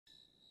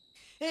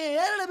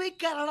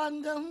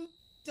కరణంగం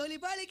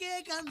తొలిపాలికే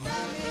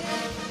కందామే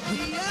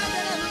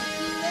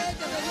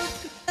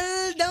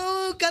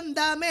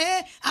కందామే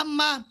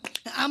అమ్మ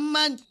అమ్మ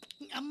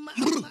అమ్మ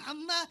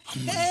అమ్మ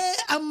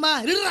అమ్మ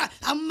రిర్రా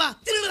అమ్మ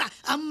తిరురా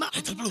అమ్మ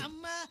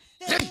అమ్మ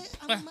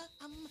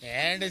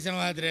ఏంటి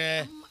సింహాద్రి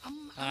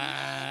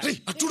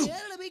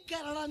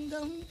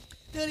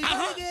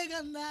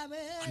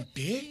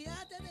అంటే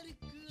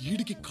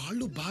వీడికి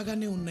కాళ్ళు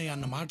బాగానే ఉన్నాయి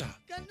అన్నమాట.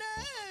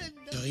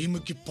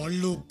 టైంకి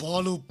పళ్ళు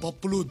పాలు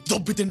పప్పులు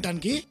దొబ్బి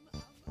తినటానికి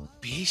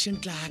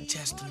పేషెంట్ లా యాక్ట్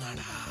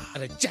చేస్తున్నాడా?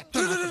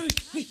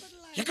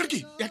 ఎక్కడికి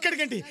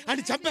ఎక్కడికంటే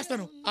అని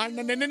చంపేస్తాను.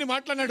 ఆయన నిన్నని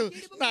మాట్లాడాడు,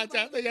 నా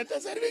చేత ఎంత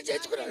సర్వీస్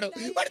చేసుకున్నాడు,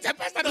 వాడు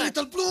చంపేస్తాను.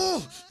 తలుపులు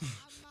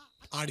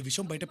ఆడి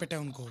విషయం బయట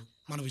పెట్టామనుకో,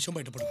 మన విషయం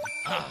బయటపడు.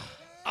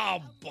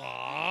 అబ్బా,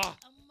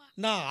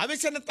 నా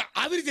ఆవేశాన్నంతా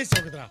ఆవిరి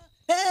చేసావు కదరా.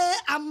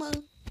 అమ్మ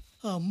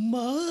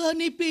అమ్మా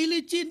అని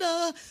పిలిచిన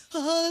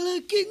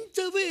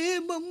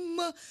ఆలకించవేమమ్మ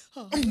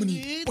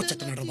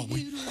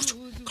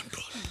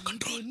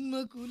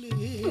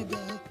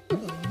లేదా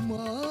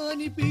అమ్మా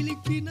అని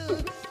పిలిచిన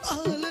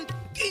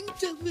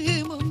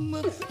ఆలకించవేమమ్మ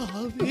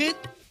ఆవే.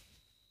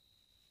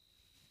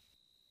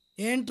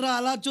 ఏంట్రా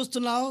అలా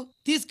చూస్తున్నావు?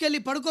 తీసుకెళ్లి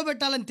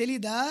పడుకోబెట్టాలని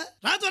తెలీదా?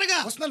 రా త్వరగా.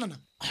 వస్తున్నానన్న.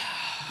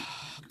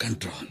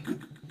 Control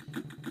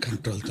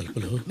control.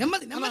 తలుపులు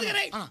నెమ్మది నెమ్మదిగా.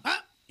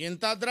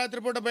 ఇంత అర్ధరాత్రి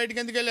పూట బయటికి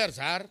ఎందుకు వెళ్ళారు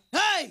సార్?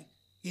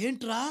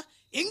 ఏంట్రా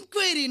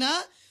ఎంక్వైరీనా?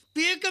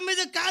 పీక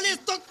మీద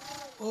కాలేసి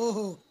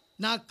ఓహో,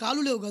 నా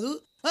కాలు లేవు కదూ.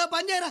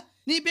 పని చేయరా,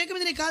 నీ పీక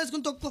మీద నీ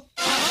కాలేసుకుని తొక్కో.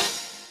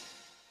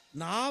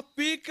 నా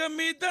పీక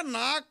మీద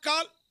నా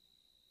కాలు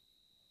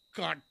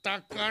కట్ట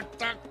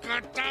కట్ట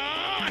కట్ట.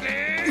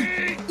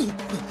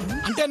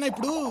 అంటే అన్న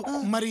ఇప్పుడు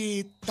మరి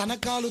తన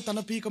కాలు తన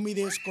పీక మీద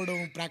వేసుకోవడం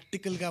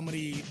ప్రాక్టికల్ గా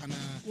మరి అన్న.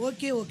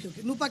 ఓకే ఓకే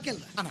ఓకే, నువ్వు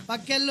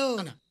పక్కెళ్ళు.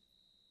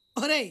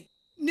 ఒరే,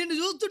 నిన్ను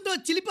చూస్తుంటే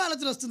చిలిపి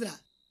ఆలోచన వస్తుందిరా.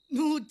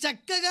 నువ్వు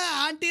చక్కగా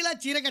ఆంటీలా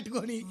చీర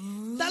కట్టుకొని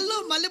తల్లో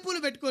మల్లెపూలు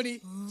పెట్టుకొని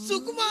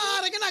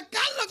సుకుమారంగా నా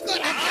కాళ్ళు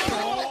నొక్కోరా.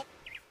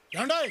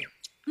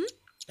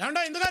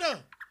 ఎందుగారు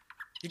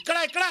ఇక్కడ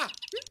ఇక్కడ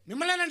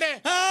మిమ్మల్నేనండి.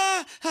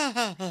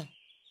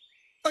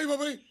 అయ్య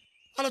బాబాయ్,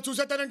 అలా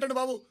చూసేస్తానంటండి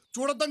బాబు.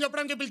 చూడొద్దని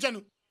చెప్పడానికి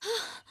పిలిచాను.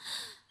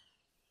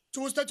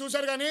 చూస్తే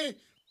చూశారు కానీ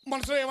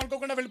మనసులో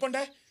ఏమనుకోకుండా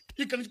వెళ్ళిపోండే.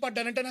 ఇక్కడ నుంచి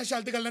పడ్డానంటే నా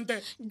శాంతి కళ్ళంతే.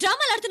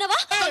 డ్రామాలు ఆడుతున్నావా?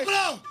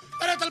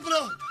 అరే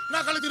తలుపులో నా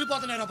కళ్ళు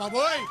తిరిగిపోతున్నారా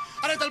బాబోయ్.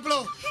 అరే తలుపులో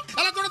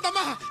అలా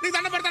చూడద్దమ్మా, నీకు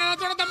దండ పెడతాను. అలా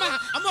చూడద్దమ్మా.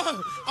 అమ్మో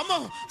అమ్మో,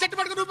 చెట్టు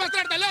పట్టుకుని నువ్వు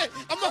పెడతాడు తల్లి.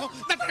 అమ్మో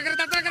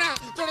దగ్గర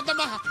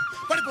చూడద్దమ్మా.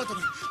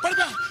 పడిపోతున్నా,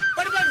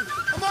 పడిపోయాను.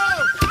 అమ్మో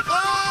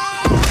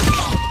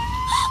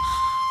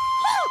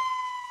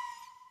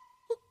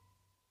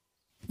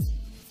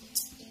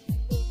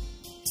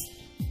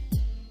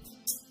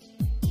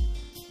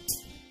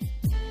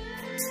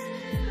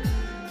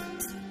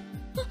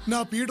నా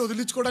పీడ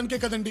వదిలించుకోవడానికే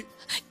కదండి.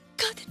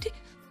 కాదండి,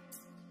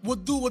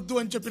 వద్దు వద్దు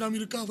అని చెప్పినా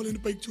మీరు కావాలని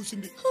పైకి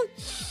చూసింది.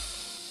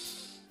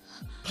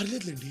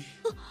 పర్లేదులేండి,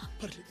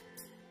 పర్లేదు.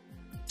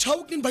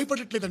 చావుకి నేను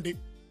భయపడట్లేదండి,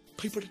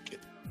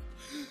 భయపడట్లేదు.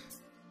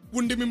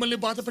 ఉండి మిమ్మల్ని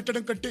బాధ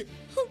పెట్టడం కంటే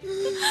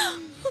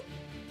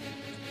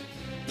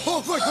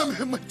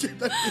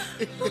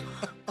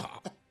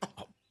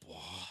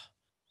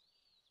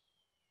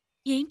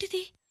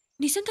ఏంటిది?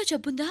 నిజంగా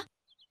జబ్బుందా?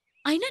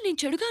 అయినా నేను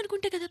చెడుగా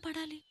అనుకుంటే కదా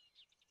పడాలి.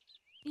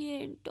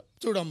 ఏంటో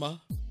చూడమ్మా,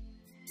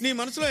 నీ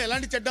మనసులో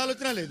ఎలాంటి చెడ్డ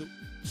ఆలోచన లేదు,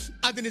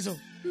 అది నిజం.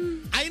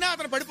 అయినా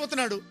అతను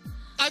పడిపోతున్నాడు,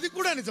 అది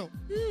కూడా నిజం.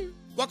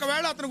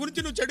 ఒకవేళ అతని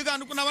గురించి నువ్వు చెడుగా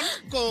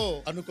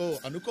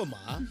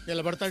అనుకోమా,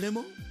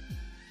 నిలబడతాడేమో.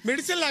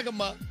 మెడిసిన్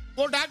లాగమ్మా,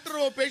 ఓ డాక్టర్,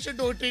 ఓ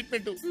పేషెంట్, ఓ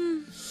ట్రీట్మెంట్.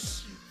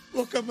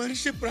 ఒక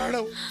మనిషి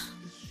ప్రాణం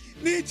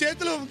నీ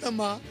చేతిలో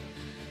ఉందమ్మా.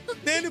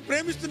 నేను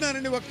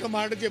ప్రేమిస్తున్నానని ఒక్క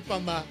మాట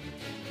చెప్పమ్మా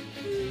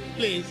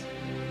ప్లీజ్.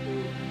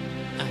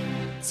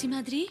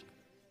 సింహాద్రి,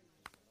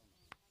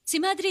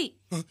 సింహాద్రి.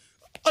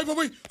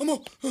 అమ్మో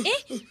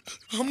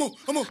అమ్మో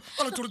అమ్మో,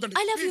 అలా చూడదండి.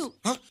 I love you.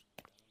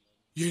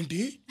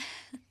 ఏంటి?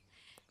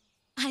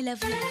 I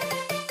love you.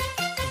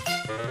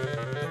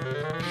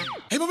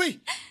 అయ్య బాబాయ్,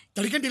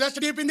 తడికంటే ఇలా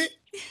స్టడీ అయిపోయింది.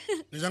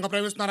 నిజంగా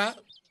ప్రేమిస్తున్నారా?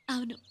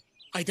 అవును.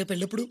 అయితే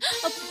పెళ్ళెప్పుడు?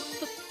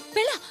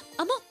 పెళ్ళా?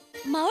 అమ్మో,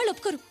 మా వాళ్ళు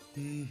ఒప్పుకోరు.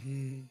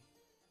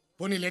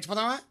 పోనీ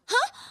లేచిపోదామా?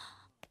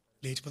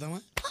 లేచిపోదామా?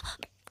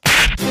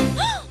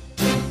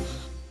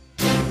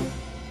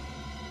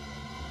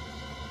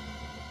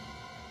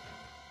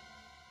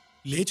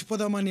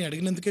 లేచిపోదామా అని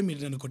అడిగినందుకే మీరు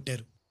నన్ను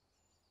కొట్టారు.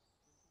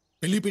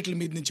 పెళ్లిపీటల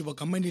మీద నుంచి ఒక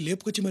అమ్మాయిని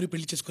లేపుకొచ్చి మరి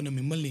పెళ్లి చేసుకున్న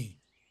మిమ్మల్ని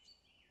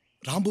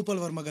రాంభూపాల్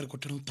వర్మ గారు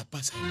కొట్టడం తప్పా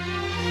సార్?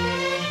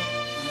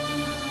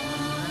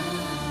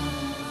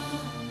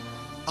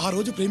 ఆ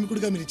రోజు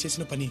ప్రేమికుడిగా మీరు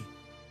చేసిన పని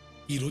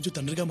ఈ రోజు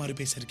తండ్రిగా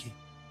మారిపోయేసరికి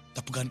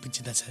తప్పుగా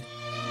అనిపించిందా సార్?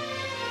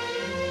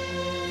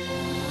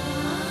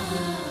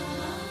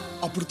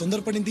 అప్పుడు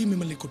తొందరపడింది,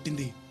 మిమ్మల్ని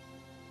కొట్టింది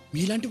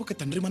మీలాంటి ఒక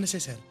తండ్రి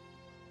మనసే సార్.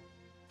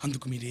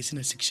 అందుకు మీరు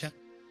వేసిన శిక్ష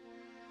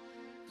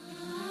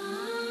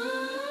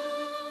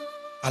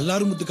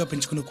అల్లారు ముద్దుగా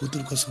పెంచుకున్న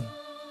కూతురు కోసం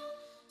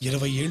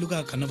 20 ఏళ్లుగా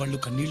కన్నవాళ్లు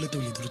కన్నీళ్లతో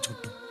ఎదురు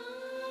చూడటం.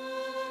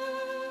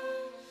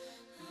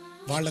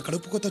 వాళ్ల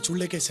కడుపు కొత్త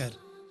చూడలేకే సార్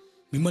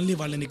మిమ్మల్ని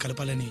వాళ్ళని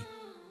కలపాలని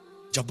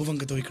జబ్బు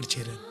వంకతో ఇక్కడ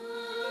చేరాను.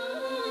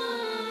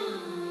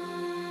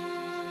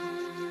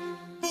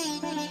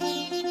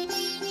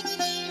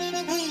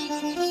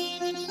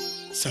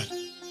 సార్,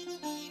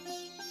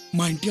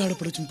 మా ఇంటి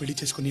ఆడపడుచుని పెళ్లి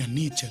చేసుకుని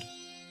అన్నీ ఇచ్చారు.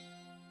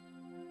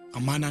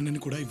 అమ్మా నాన్నని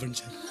కూడా ఇవ్వండి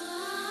సార్.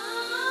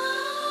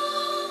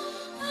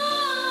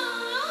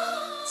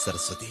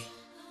 సరస్వతి,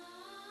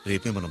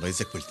 రేపే మనం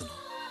వైజాగ్ వెళ్తున్నాం.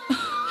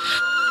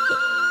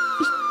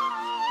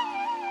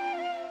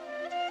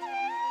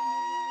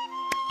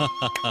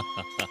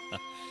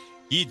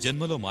 ఈ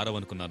జన్మలో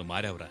మారవనుకున్నాను,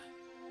 మారావురా.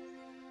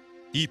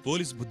 ఈ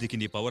పోలీస్ బుద్ధికి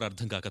నీ పవర్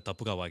అర్థం కాక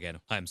తప్పుగా వాగాను.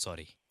 I'm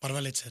sorry.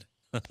 పర్వాలేదు సార్.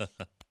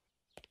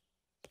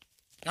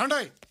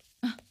 ఏమంటాయ్,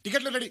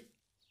 టికెట్లు రెడీ.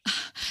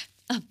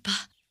 అబ్బా,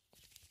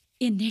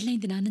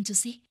 ఎన్నేళ్లైంది నాన్నని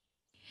చూసి.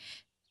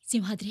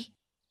 సింహాద్రి,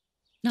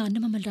 నాన్న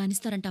మమ్మల్ని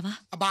రాణిస్తారంటావా?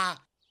 అబ్బా,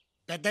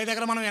 పెద్దయ్య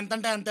దగ్గర మనం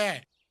ఎంతంటే అంతే.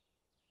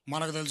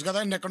 మనకు తెలుసు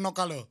కదా ఎక్కడ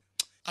నొక్కాలు.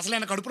 అసలు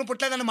ఆయన కడుపును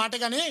పుట్టలేదని మాట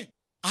కానీ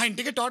ఆ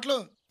ఇంటికి టోటలు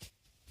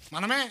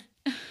మనమే.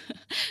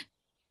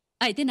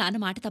 అయితే నాన్న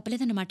మాట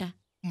తప్పలేదన్నమాట.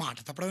 మాట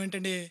తప్పడం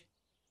ఏంటండి?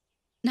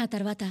 నా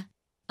తర్వాత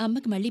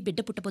అమ్మకి మళ్ళీ బిడ్డ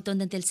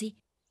పుట్టబోతోందని తెలిసి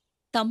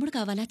తమ్ముడు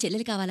కావాలా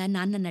చెల్లెలు కావాలా అని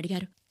నాన్న నన్ను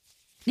అడిగారు.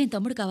 నేను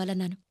తమ్ముడు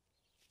కావాలన్నాను.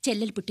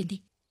 చెల్లెలు పుట్టింది.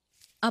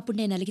 అప్పుడు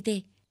నేను అలిగితే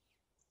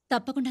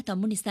తప్పకుండా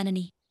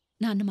తమ్ముడినిస్తానని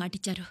నాన్న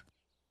మాటిచ్చారు.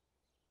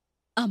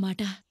 ఆ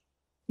మాట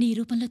నీ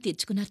రూపంలో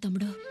తీర్చుకున్నారు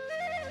తమ్ముడు.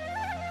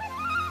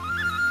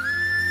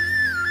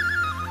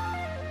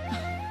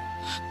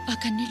 ఆ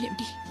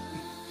కన్నీళ్ళేంటి?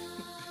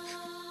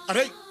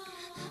 అరే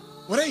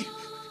ఒరే,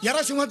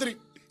 ఎరా సింహాద్రి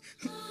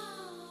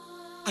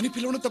అని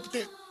పిలవడం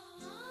తప్పితే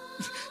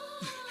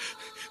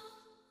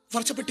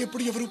వరుస పెట్టి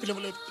ఎప్పుడు ఎవరూ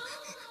పిలవలేదు.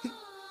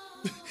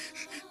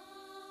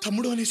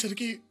 తమ్ముడు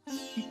అనేసరికి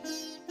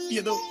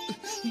ఏదో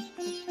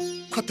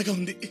కొత్తగా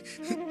ఉంది.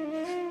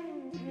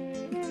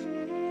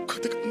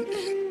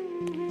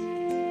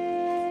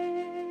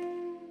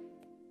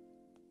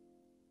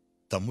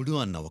 తమ్ముడు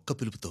అన్న ఒక్క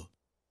పిలుపుతో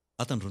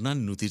అతని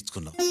రుణాన్ని నువ్వు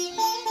తీర్చుకున్నావు.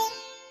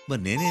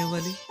 మరి నేనే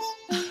ఇవ్వాలి?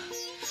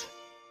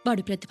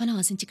 వాడు ప్రతిఫలం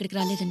ఆశించి ఇక్కడికి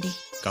రాలేదండి.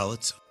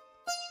 కావచ్చు,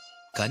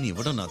 కానీ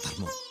ఇవ్వడం నా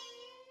ధర్మం.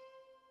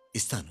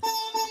 ఇస్తాను.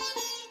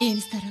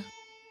 ఏమిస్తారు?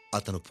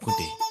 అతను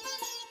ఒప్పుకుంటే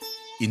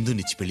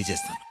ఇందునిచ్చి పెళ్లి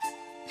చేస్తాను.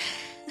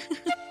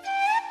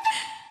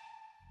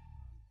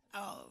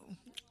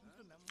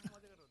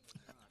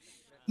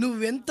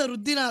 నువ్వెంత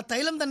రుద్దినా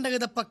తైలం దండగ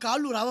తప్ప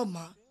కాళ్ళు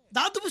రావమ్మా.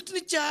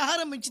 దాతుపుష్టినిచ్చే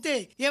ఆహారం పెంచితే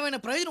ఏమైనా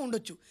ప్రయోజనం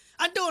ఉండొచ్చు.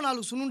 అంటే ఓ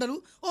 4 సున్నుండలు,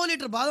 ఓ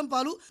లీటర్ బాదం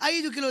పాలు,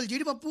 5 కిలోల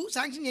జీడిపప్పు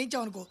శాంక్షన్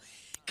చేయించావనుకో,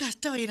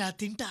 కష్టమైనా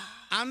తింటా.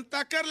 అంత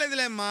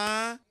అక్కర్లేదులేమ్మా.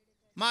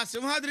 మా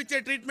సింహాద్రి ఇచ్చే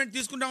ట్రీట్మెంట్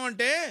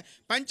తీసుకుంటామంటే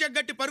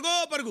పంచగట్టి పరుగో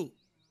పరుగు.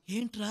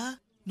 ఏంట్రా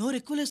నోరు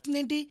ఎక్కువ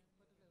లేస్తుందేంటి?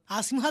 ఆ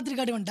సింహాద్రి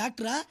గాడి మన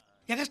డాక్టరా?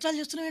 ఎక్స్ట్రాలు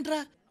చేస్తున్నావేంట్రా?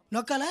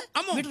 నొక్కాలా?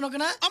 మీటర్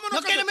నొక్కనా?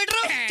 నొక్కేనా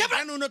మీటరు?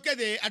 చెప్పరా? నువ్వు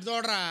నొక్కేది అటు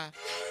చూడరా.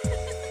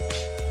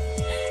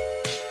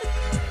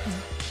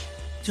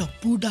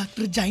 జబ్బు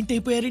డాక్టర్ జాయింట్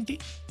అయిపోయారేంటి?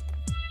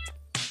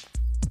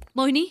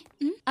 మోహిని,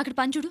 అక్కడ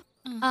పంచుడు.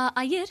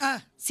 అయ్యర్, ఆ.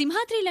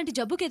 సింహాద్రి ఇలాంటి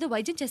జబ్బుకేదో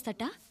వైద్యం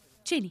చేస్తట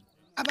చేని.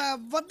 అబ్బా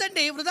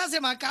వద్దండి,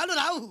 వృధాసేమా, కాలు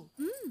రావు.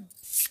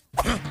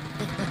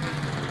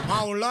 మా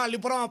ఊళ్ళో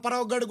అల్లిపురం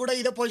అప్పారావు గడు కూడా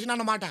ఇదే పొజిషన్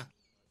అన్నమాట.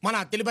 మన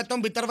అత్తిలి బెత్తం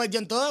బిత్తర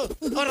వైద్యంతో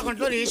 1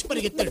 గంటలో రేసి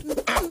పరిగెత్తాడు.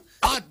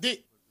 అది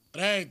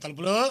రే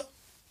తలుపులో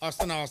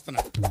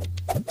వస్తున్నా.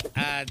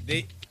 అది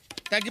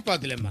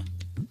తగ్గిపోద్దులేమ్మా,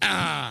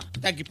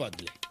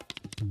 తగ్గిపోద్దులే.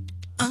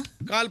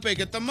 కాలు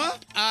పైకెత్తమ్మా.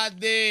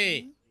 అది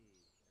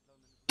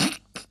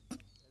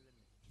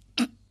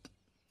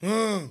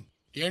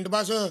ఏంటి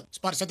బాసు,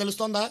 స్పర్శ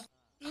తెలుస్తోందా?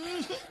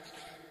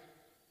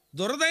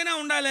 దురదైనా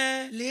ఉండాలే.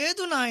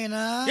 లేదు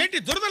నాయనా. ఏంటి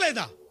దురద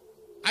లేదా?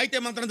 అయితే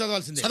మంత్రం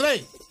చదవాల్సిందే. చదివే.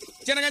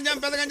 చినగంజం,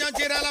 పెదగంజం,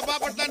 చీరాల,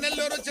 బాపట్ల,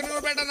 నెల్లూరు,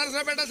 చిన్నపేట,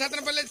 నరసరాపేట,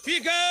 సత్తనపల్లి,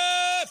 పీక.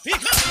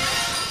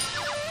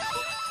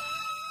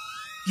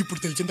 ఇప్పుడు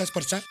తెలిసిందా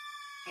స్పర్శ?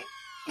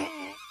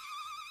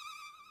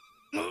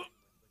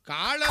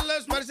 కాళ్ళల్లో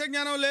స్పర్శ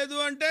జ్ఞానం లేదు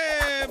అంటే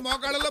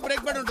మోకాళ్ళలో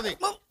బ్రేక్ పడి ఉంటది.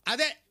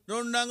 అదే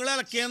 2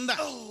 అంగుళాల కింద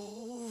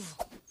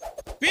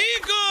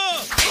పీకు.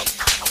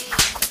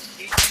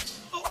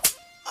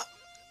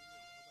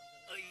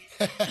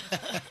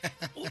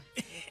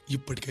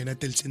 ఇప్పటికైనా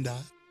తెలిసిందా?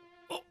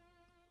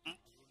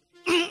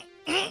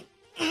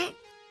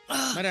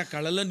 మరి ఆ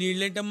కళ్ళల్లో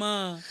నీళ్ళేంటమ్మా?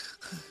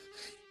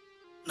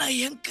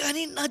 నయం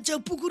కానీ నా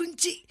జబ్బు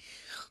గురించి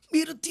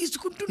మీరు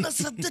తీసుకుంటున్న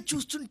శ్రద్ధ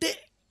చూస్తుంటే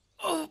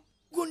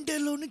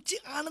గుండెలో నుంచి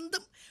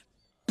ఆనందం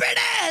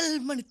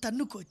పెడల్మని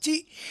తన్నుకొచ్చి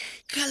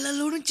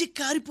కళ్ళలో నుంచి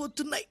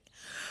కారిపోతున్నాయి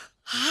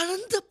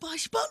ఆనంద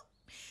బాష్పాలు.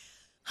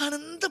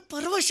 ఆనంద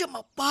పరవశం.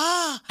 అబ్బా,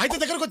 అయితే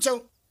దగ్గరకు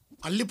వచ్చావు.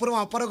 అల్లిపురం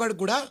అప్పారావు గడు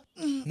కూడా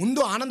ముందు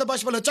ఆనంద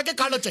బాష్పాలు వచ్చాకే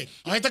కాళ్ళు వచ్చాయి.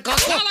 అయితే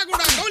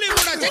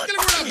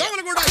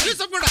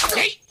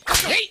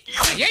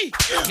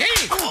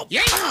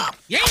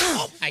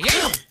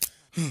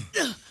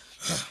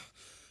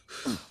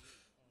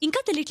ఇంకా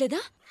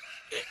తెలియట్లేదా?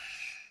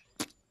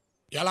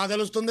 ఎలా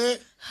తెలుస్తుంది?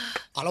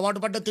 అలవాటు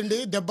పడ్డ తిండి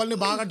దెబ్బల్ని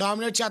బాగా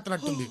డామినేట్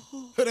చేస్తున్నట్టుంది.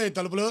 రే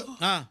తలుపులు,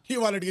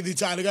 ఇవాళకి ఇది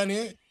చాలు గాని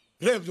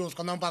రేపు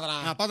చూసుకుందాం పదరా.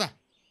 పద.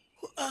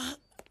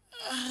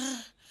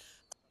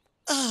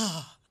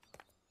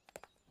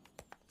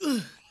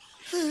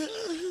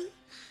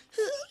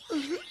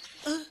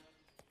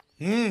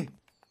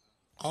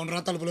 అవునరా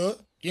తలుపులు,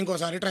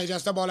 ఇంకోసారి ట్రై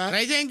చేస్తా బోలా.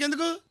 ట్రై చేయ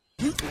ఇంకెందుకు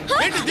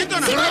ఏంటి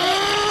దీంతోనా?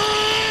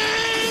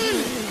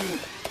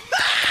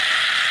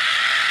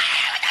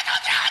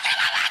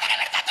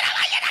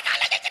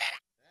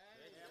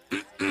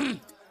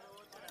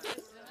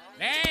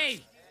 ఏయ్,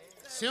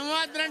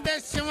 సింహాద్రి అంటే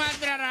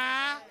సింహాద్రరా,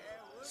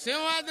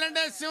 సింహాద్రి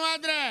అంటే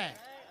సింహాద్రే.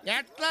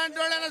 ఎట్లాంటి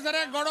వాడైనా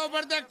సరే గొడవ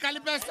పడితే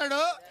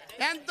కలిపేస్తాడు,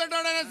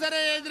 ఎంతటోడైనా సరే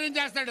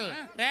ఎదిరించేస్తాడు.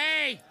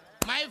 ఏయ్,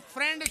 మై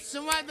ఫ్రెండ్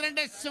సింహాద్రి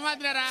అంటే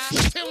సింహాద్రరా,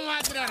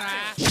 సింహాద్రరా,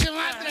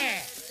 సింహాద్రే.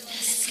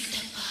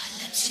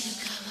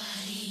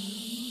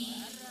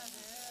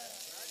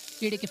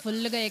 వీడికి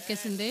ఫుల్గా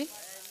ఎక్కేసింది,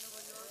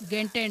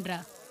 గంటేండ్రా.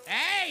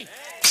 ఏయ్,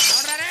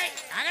 చూడరా రేయ్,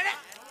 ఆగడే.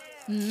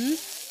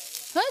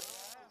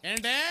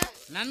 ఏంటే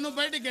నన్ను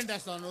బయటికి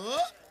గంటేస్తావు నువ్వు?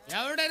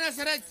 ఎవడైనా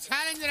సరే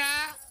ఛాలెంజ్ రా.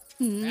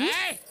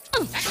 ఏయ్,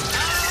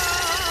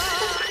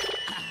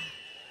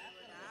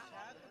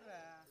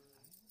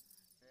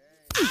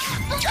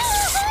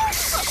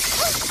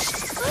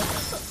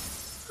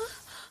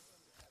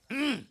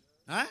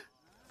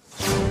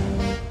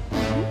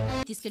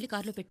 తీసుకెళ్లి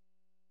కారులో పెట్టు.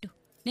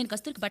 నేను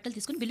కస్తూరికి బట్టలు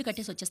తీసుకుని బిల్లు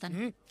కట్టేసి వచ్చేస్తాను.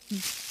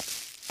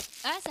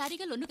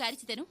 సారీగా లొన్ను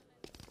కారిచితేను.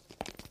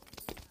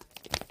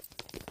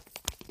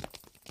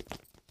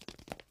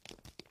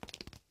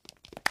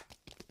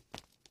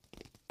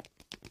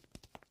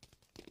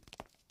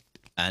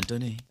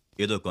 యాంటోనీ,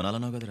 ఏదో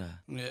కొనాలన్నావు కదరా?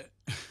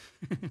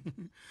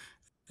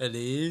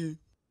 అది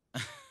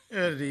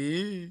అది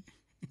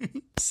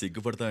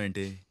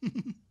సిగ్గుపడతావేంటి?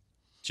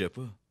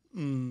 చెప్పు.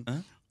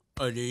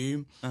 అది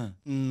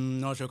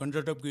నా సెకండ్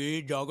సెటప్కి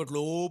జాకెట్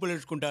లోపల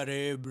వేసుకుంటారే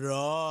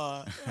బ్రా.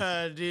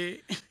 అది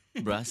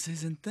బ్రాస్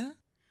సైజ్ ఎంత?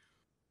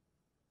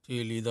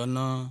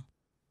 తెలీదన్నా.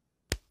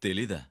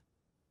 తెలీదా?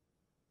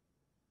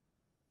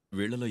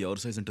 వీళ్ళలో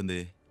ఎవరి సైజ్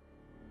ఉంటుంది?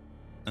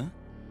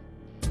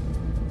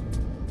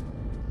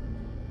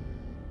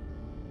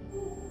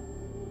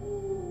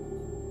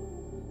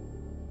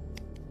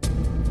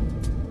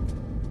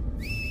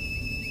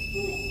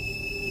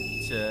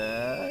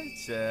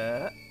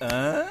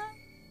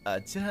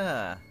 అచ్చా,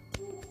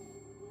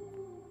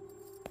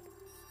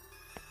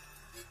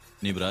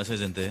 నీ బ్రా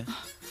సైజ్ అంతే.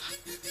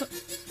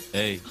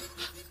 ఏయ్,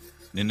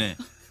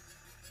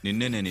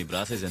 నిన్నే నేను ఈ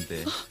బ్రా సైజ్ అంతే.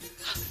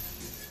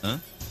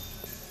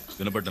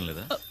 వినపడటం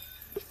లేదా?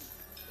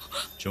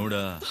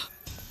 చూడా,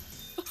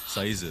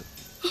 సైజు,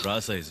 బ్రా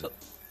సైజు.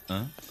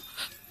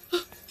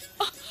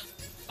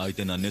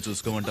 అయితే నన్నే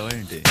చూసుకోమంటావా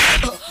ఏంటి?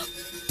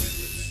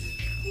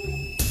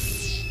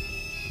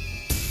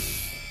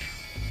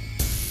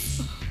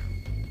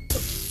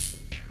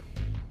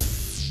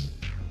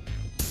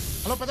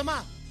 హలో పెద్దమ్మా,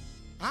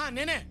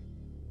 నేనే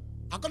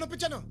అక్క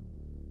నొప్పించాను.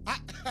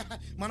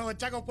 మనం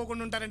వచ్చాక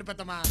ఒప్పుకోకుండా ఉంటారండి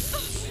పెద్దమ్మా.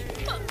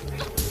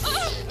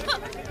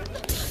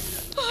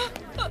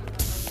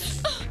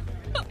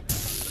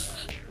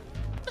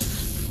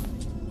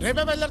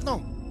 రేపే బయలుదేరుతాం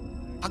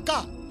అక్క.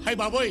 హై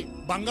బాబోయ్,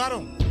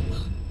 బంగారం.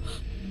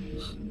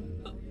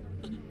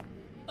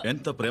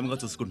 ఎంత ప్రేమగా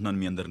చూసుకుంటున్నాను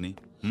మీ అందరినీ,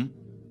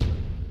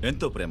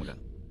 ఎంతో ప్రేమగా.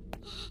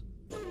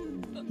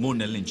 3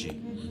 నెలల నుంచి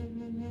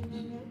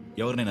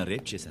ఎవరినైనా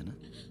రేప్ చేశానా?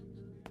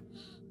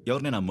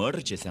 ఎవరినైనా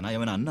మర్డర్ చేశానా?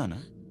 ఏమైనా అన్నానా?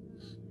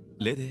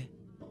 లేదే.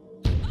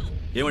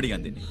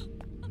 ఏమడిగాను దీన్ని?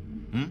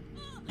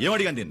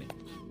 ఏమడిగాను దీన్ని?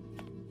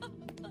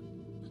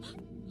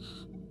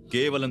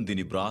 కేవలం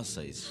దీని బ్రా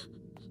సైజ్.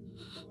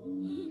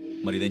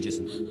 మరి ఇదేం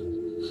చేసింది?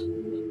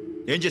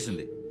 ఏం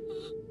చేసింది?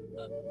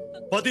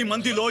 10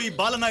 మందిలో ఈ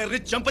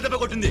బాలనాయర్ని చెంపదెబ్బ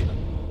కొట్టింది.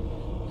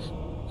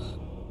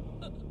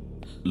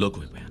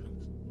 లోకువైపోయాను,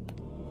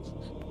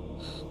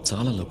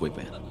 చాలా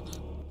లోకువైపోయాను.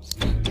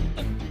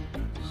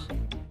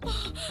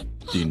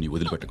 దీన్ని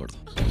వదిలిపెట్టకూడదు.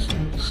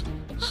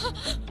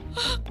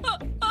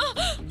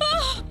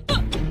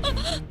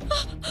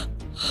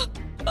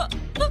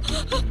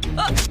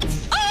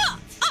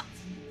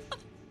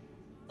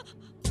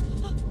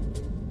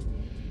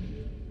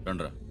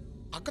 రండ్రా.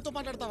 అక్కతో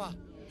మాట్లాడతావా?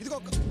 ఇదిగో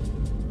అక్క.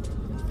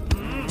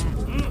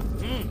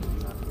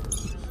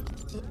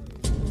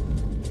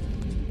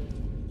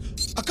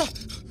 అక్క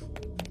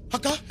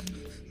అక్క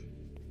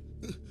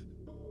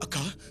అక్క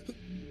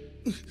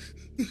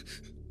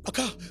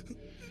అక్క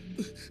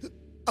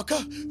అక్క.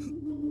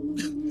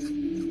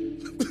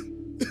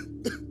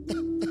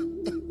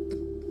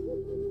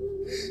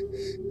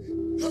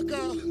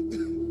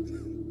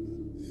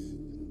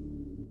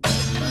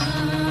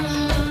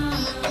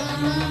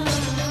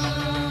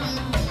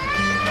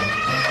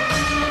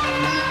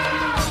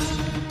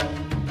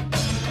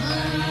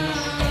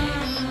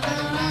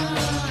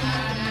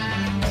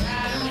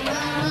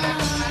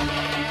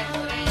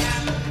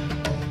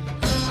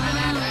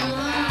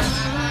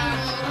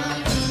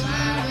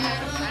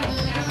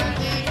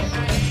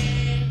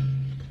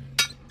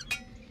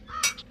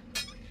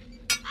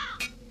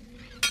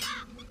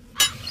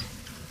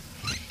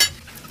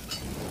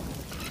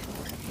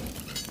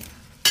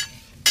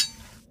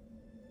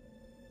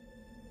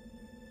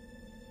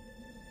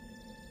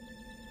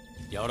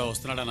 ఎవడో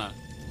వస్తున్నాడనా?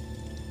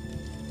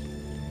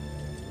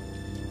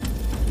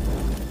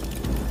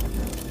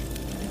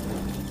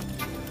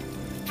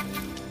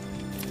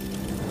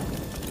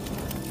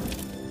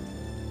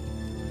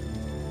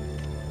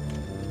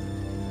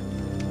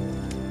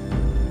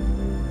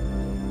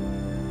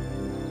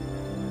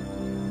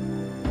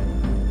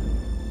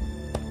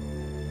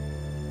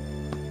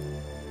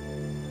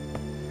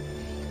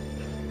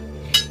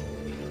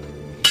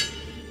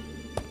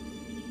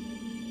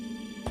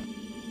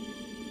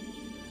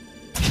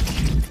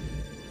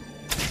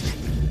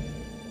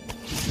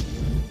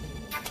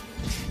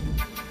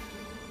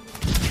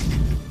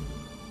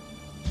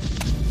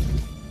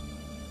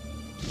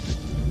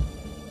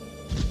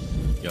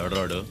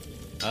 ఎవడరాడు?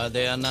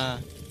 అదే అన్న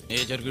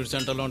నేచర్ కిడ్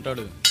సెంటర్లో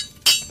ఉంటాడు.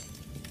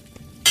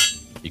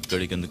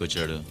 ఇక్కడికి ఎందుకు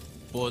వచ్చాడు?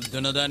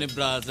 పొద్దున దాన్ని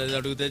బ్రాసైజ్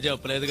అడిగితే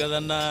చెప్పలేదు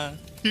కదన్నా,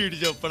 వీడు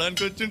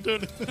చెప్పడానికి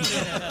వచ్చింటాడు.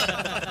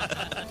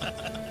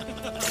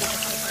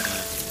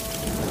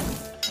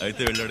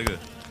 అయితే వెళ్ళి అడుగు.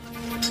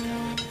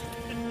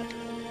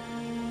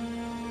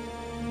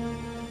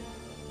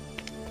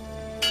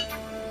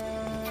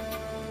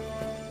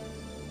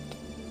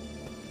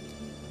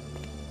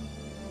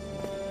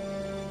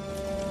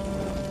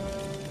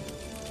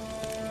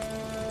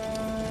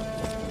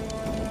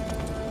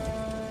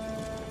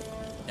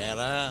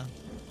 ఎరా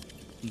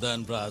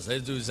దాని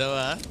బ్రాసైజ్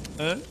చూసావా?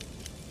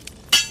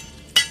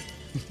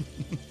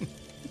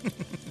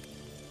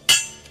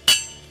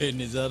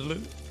 ఎన్నిసార్లు